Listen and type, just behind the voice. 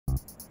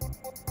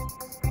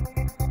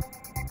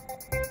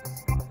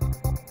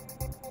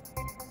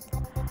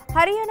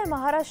ஹரியானா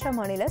மகாராஷ்டிரா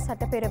மாநில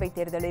சட்டப்பேரவை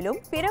தேர்தலிலும்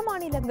பிற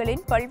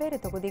மாநிலங்களின் பல்வேறு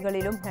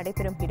தொகுதிகளிலும்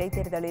நடைபெறும்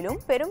இடைத்தேர்தலிலும்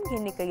பெரும்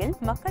எண்ணிக்கையில்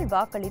மக்கள்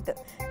வாக்களித்து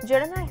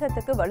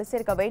ஜனநாயகத்துக்கு வலு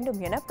சேர்க்க வேண்டும்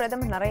என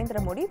பிரதமர் நரேந்திர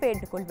மோடி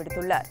வேண்டுகோள்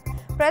விடுத்துள்ளார்.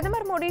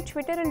 பிரதமர் மோடி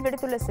ட்விட்டரில்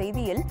விடுத்துள்ள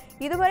செய்தியில்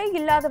இதுவரை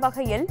இல்லாத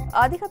வகையில்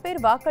அதிக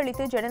பேர்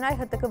வாக்களித்து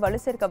ஜனநாயகத்துக்கு வலு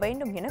சேர்க்க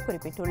வேண்டும் என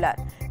குறிப்பிட்டுள்ளார்.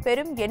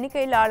 பெரும்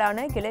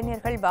எண்ணிக்கையிலான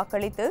இளைஞர்கள்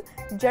வாக்களித்து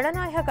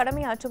ஜனநாயக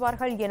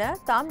கடமையாற்றுவார்கள் என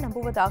தாம்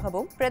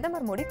நம்புவதாகவும்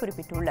பிரதமர் மோடி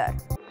குறிப்பிட்டுள்ளார்.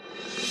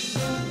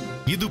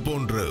 இது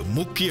போன்ற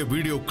முக்கிய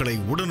வீடியோக்களை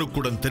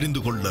உடனுக்குடன்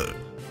தெரிந்து கொள்ள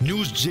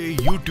NewsJ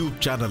யூடியூப்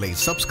சேனலை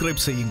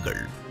சப்ஸ்கிரைப்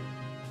செய்யுங்கள்.